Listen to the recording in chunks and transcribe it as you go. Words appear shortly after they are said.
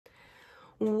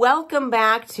Welcome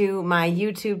back to my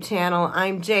YouTube channel.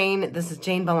 I'm Jane. This is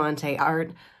Jane Bellante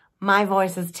Art. My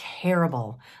voice is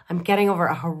terrible. I'm getting over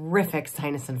a horrific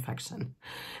sinus infection.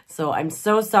 So I'm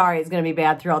so sorry it's going to be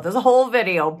bad throughout this whole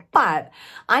video, but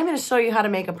I'm going to show you how to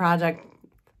make a project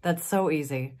that's so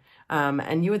easy.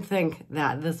 And you would think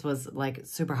that this was like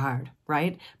super hard,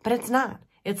 right? But it's not.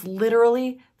 It's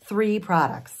literally 3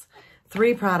 products.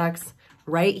 3 products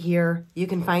right here. You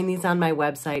can find these on my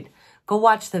website. Go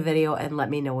watch the video and let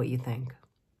me know what you think.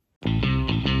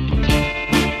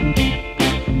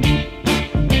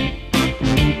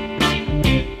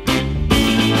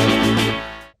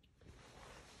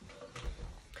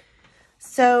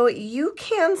 So you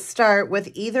can start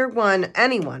with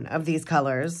any one of these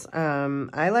colors.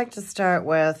 I like to start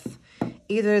with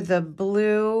either the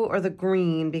blue or the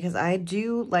green because I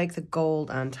do like the gold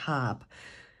on top.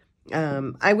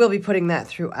 I will be putting that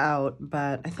throughout,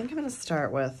 but I think I'm going to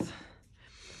start with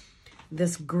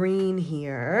this green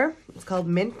here. It's called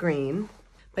mint green,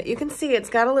 but you can see it's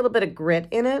got a little bit of grit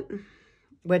in it,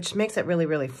 which makes it really,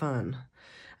 really fun.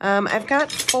 I've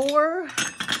got 4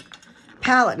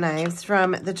 palette knives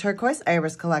from the Turquoise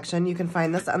Iris collection. You can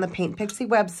find this on the Paint Pixie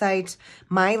website.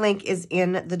 My link is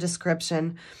in the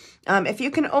description. If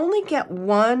you can only get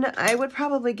one, I would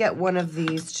probably get one of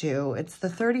these 2. It's the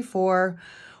 34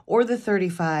 or the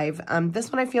 35.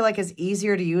 This one I feel like is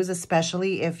easier to use,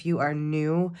 especially if you are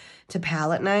new to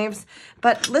palette knives.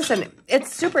 But listen,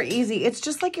 it's super easy. It's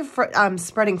just like you're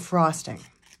spreading frosting.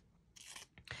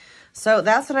 So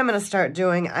that's what I'm going to start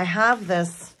doing. I have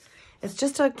this, it's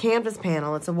just a canvas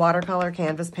panel. It's a watercolor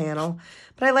canvas panel.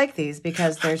 But I like these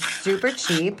because they're super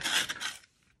cheap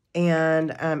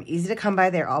and easy to come by.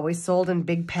 They're always sold in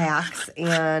big packs.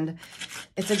 And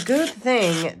it's a good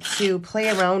thing to play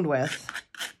around with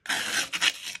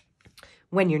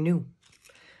when you're new,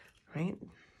 right?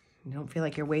 You don't feel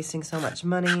like you're wasting so much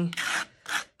money.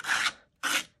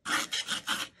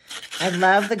 I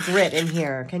love the grit in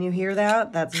here. Can you hear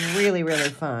that? That's really, really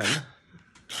fun.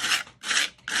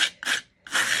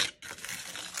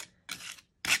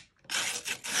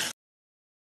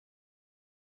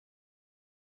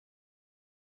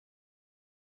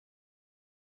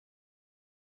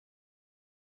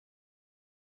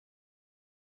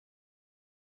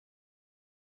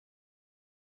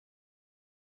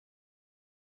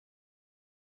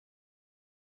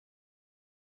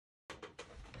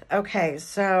 Okay,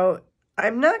 so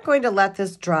I'm not going to let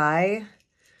this dry,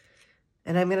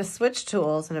 and I'm going to switch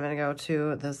tools, and I'm going to go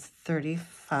to this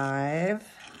 35.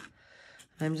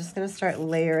 I'm just going to start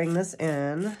layering this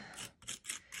in,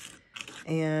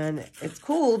 and it's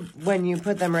cool when you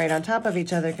put them right on top of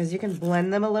each other because you can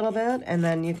blend them a little bit, and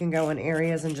then you can go in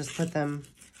areas and just put them,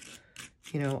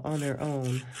 you know, on their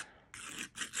own.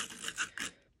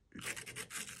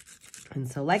 And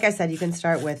so, like I said, you can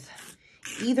start with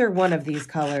either one of these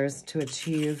colors to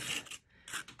achieve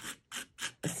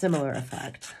a similar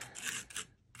effect.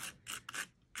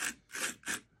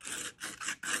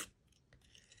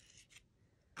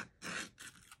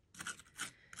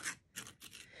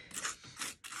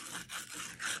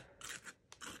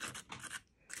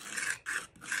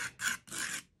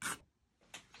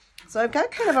 So I've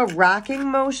got kind of a rocking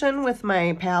motion with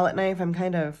my palette knife. I'm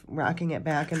kind of rocking it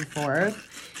back and forth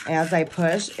as I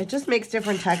push. It just makes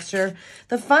different texture.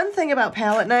 The fun thing about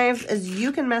palette knives is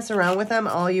you can mess around with them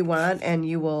all you want and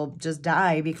you will just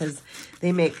die because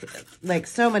they make like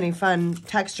so many fun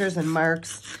textures and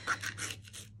marks.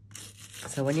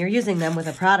 So when you're using them with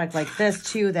a product like this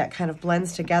too, that kind of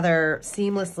blends together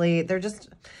seamlessly, they're just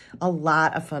a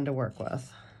lot of fun to work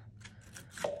with.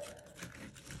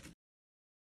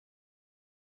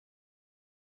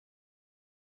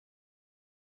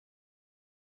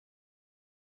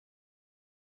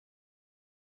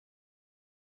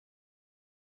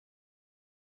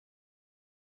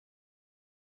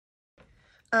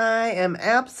 I am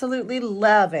absolutely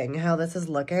loving how this is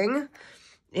looking.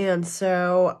 And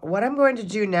so what I'm going to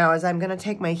do now is I'm going to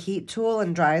take my heat tool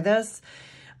and dry this.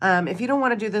 If you don't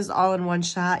want to do this all in one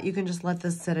shot, you can just let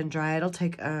this sit and dry. It'll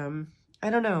take, I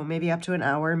don't know, maybe up to an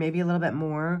hour, maybe a little bit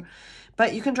more.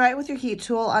 But you can dry it with your heat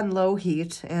tool on low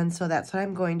heat. And so that's what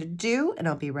I'm going to do, and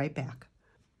I'll be right back.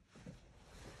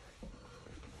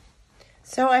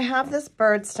 So I have this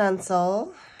bird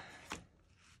stencil.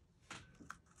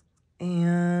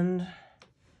 And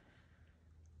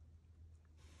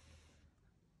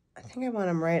I think I want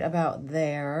them right about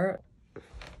there.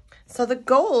 So the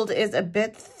gold is a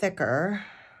bit thicker.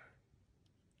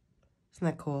 Isn't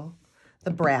that cool? The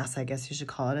brass, I guess you should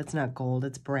call it. It's not gold,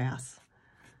 it's brass.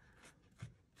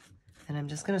 And I'm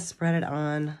just going to spread it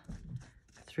on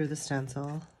through the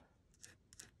stencil.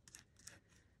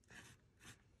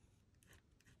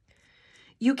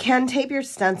 You can tape your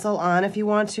stencil on if you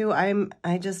want to.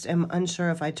 I just am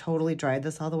unsure if I totally dried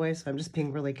this all the way, so I'm just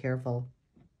being really careful.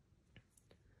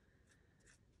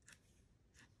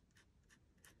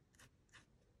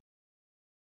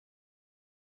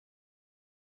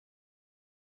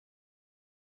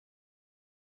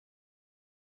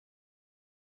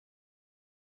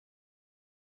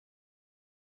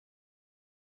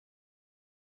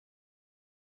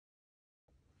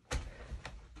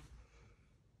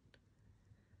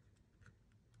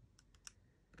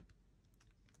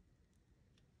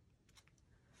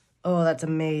 Oh, that's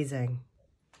amazing.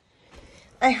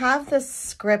 I have this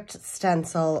script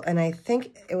stencil, and I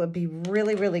think it would be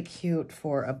really, really cute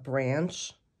for a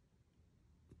branch.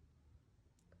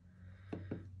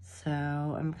 So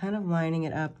I'm kind of lining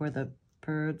it up where the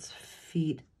bird's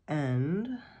feet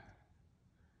end.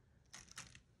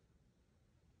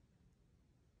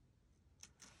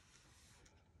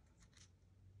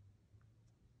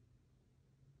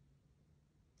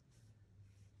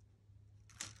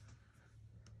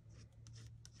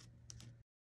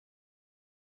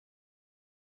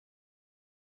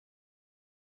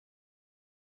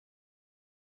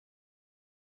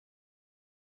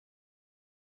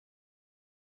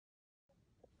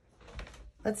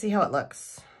 Let's see how it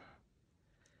looks.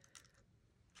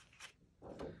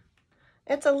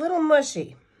 It's a little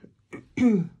mushy.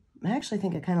 I actually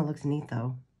think it kind of looks neat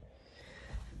though.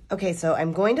 Okay, so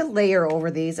I'm going to layer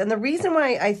over these. And the reason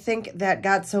why I think that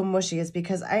got so mushy is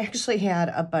because I actually had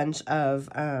a bunch of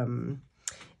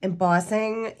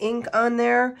embossing ink on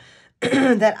there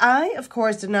that I, of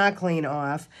course, did not clean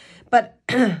off. But,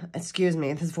 excuse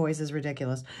me, this voice is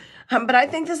ridiculous. But I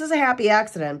think this is a happy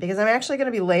accident because I'm actually going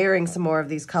to be layering some more of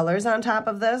these colors on top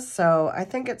of this. So I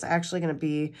think it's actually going to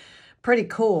be pretty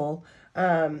cool.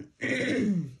 But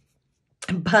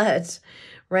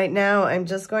right now I'm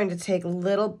just going to take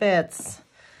little bits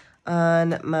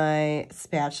on my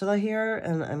spatula here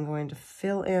and I'm going to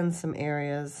fill in some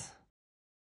areas.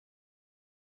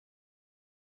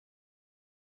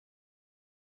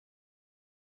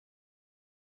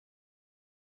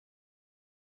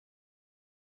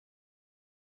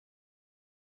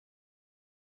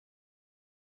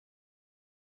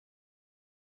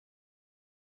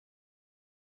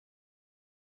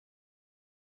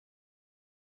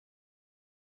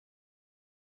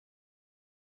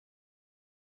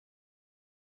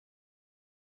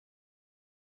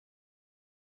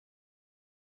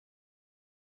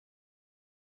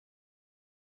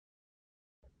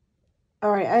 All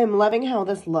right, I am loving how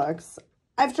this looks.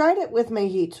 I've dried it with my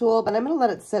heat tool, but I'm going to let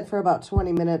it sit for about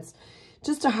 20 minutes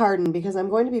just to harden because I'm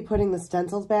going to be putting the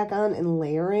stencils back on and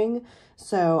layering.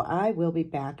 So I will be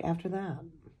back after that.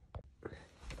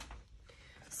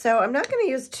 So I'm not going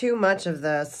to use too much of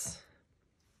this.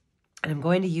 I'm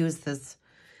going to use this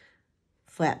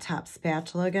flat top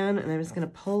spatula again, and I'm just going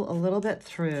to pull a little bit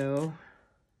through.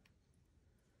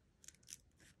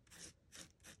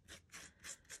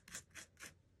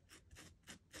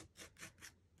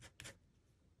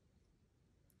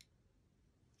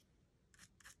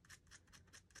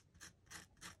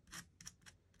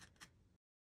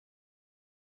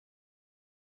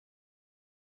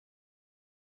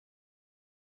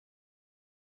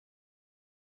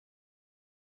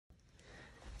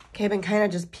 Okay, I've been kind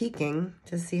of just peeking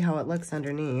to see how it looks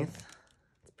underneath.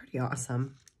 It's pretty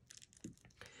awesome.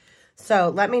 So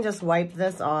let me just wipe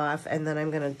this off, and then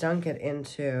I'm going to dunk it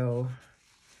into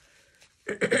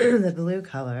the blue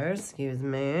color, excuse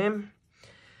me.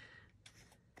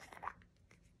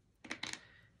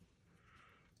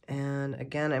 And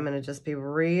again, I'm going to just be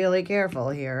really careful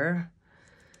here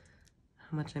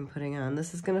how much I'm putting on.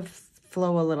 This is going to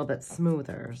flow a little bit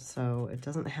smoother, so it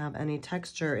doesn't have any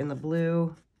texture in the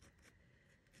blue.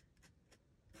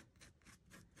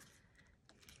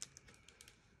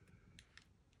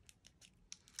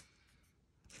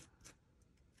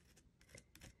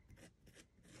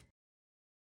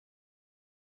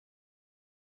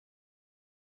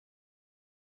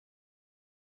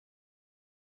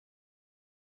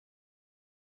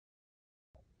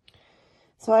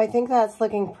 So I think that's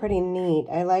looking pretty neat.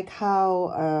 I like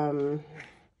how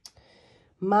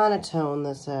monotone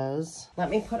this is. Let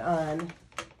me put on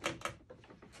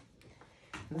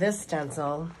this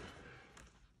stencil.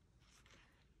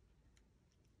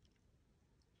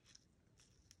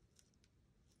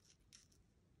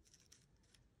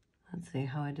 Let's see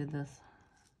how I did this.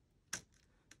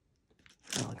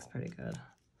 That looks pretty good.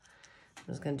 I'm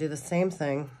just going to do the same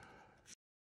thing.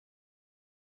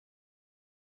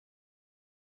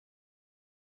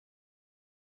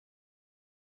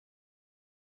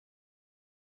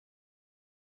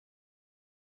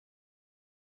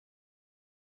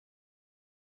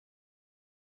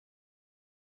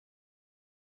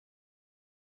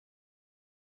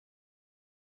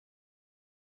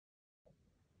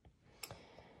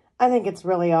 I think it's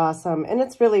really awesome, and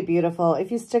it's really beautiful.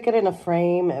 If you stick it in a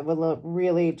frame, it will look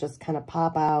really just kind of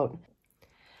pop out.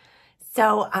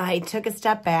 So I took a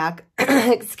step back,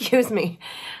 excuse me,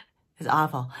 it's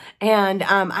awful. And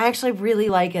I actually really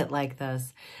like it like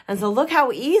this. And so look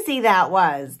how easy that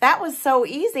was. That was so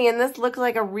easy, and this looks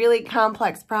like a really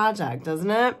complex project, doesn't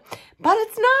it? But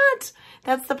it's not.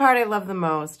 That's the part I love the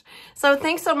most. So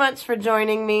thanks so much for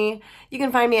joining me. You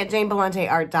can find me at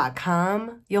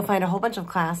janebelenteart.com. You'll find a whole bunch of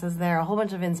classes there, a whole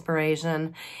bunch of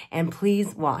inspiration, and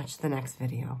please watch the next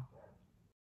video.